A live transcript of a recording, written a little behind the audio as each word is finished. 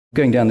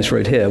Going down this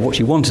road here, what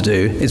you want to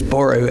do is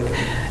borrow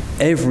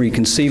every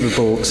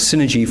conceivable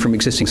synergy from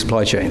existing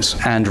supply chains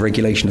and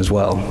regulation as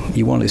well.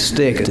 You want to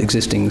stick to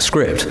existing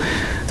script.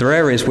 There are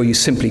areas where you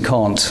simply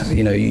can't,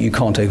 you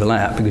can't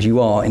overlap because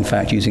you are, in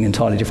fact, using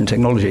entirely different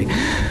technology.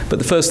 But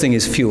the first thing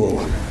is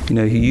fuel.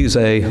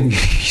 You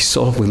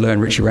solve with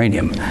low-enriched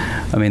uranium.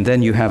 I mean,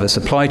 then you have a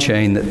supply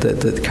chain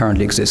that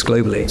currently exists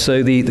globally.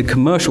 So the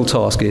commercial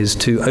task is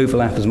to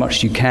overlap as much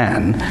as you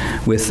can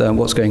with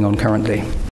what's going on currently.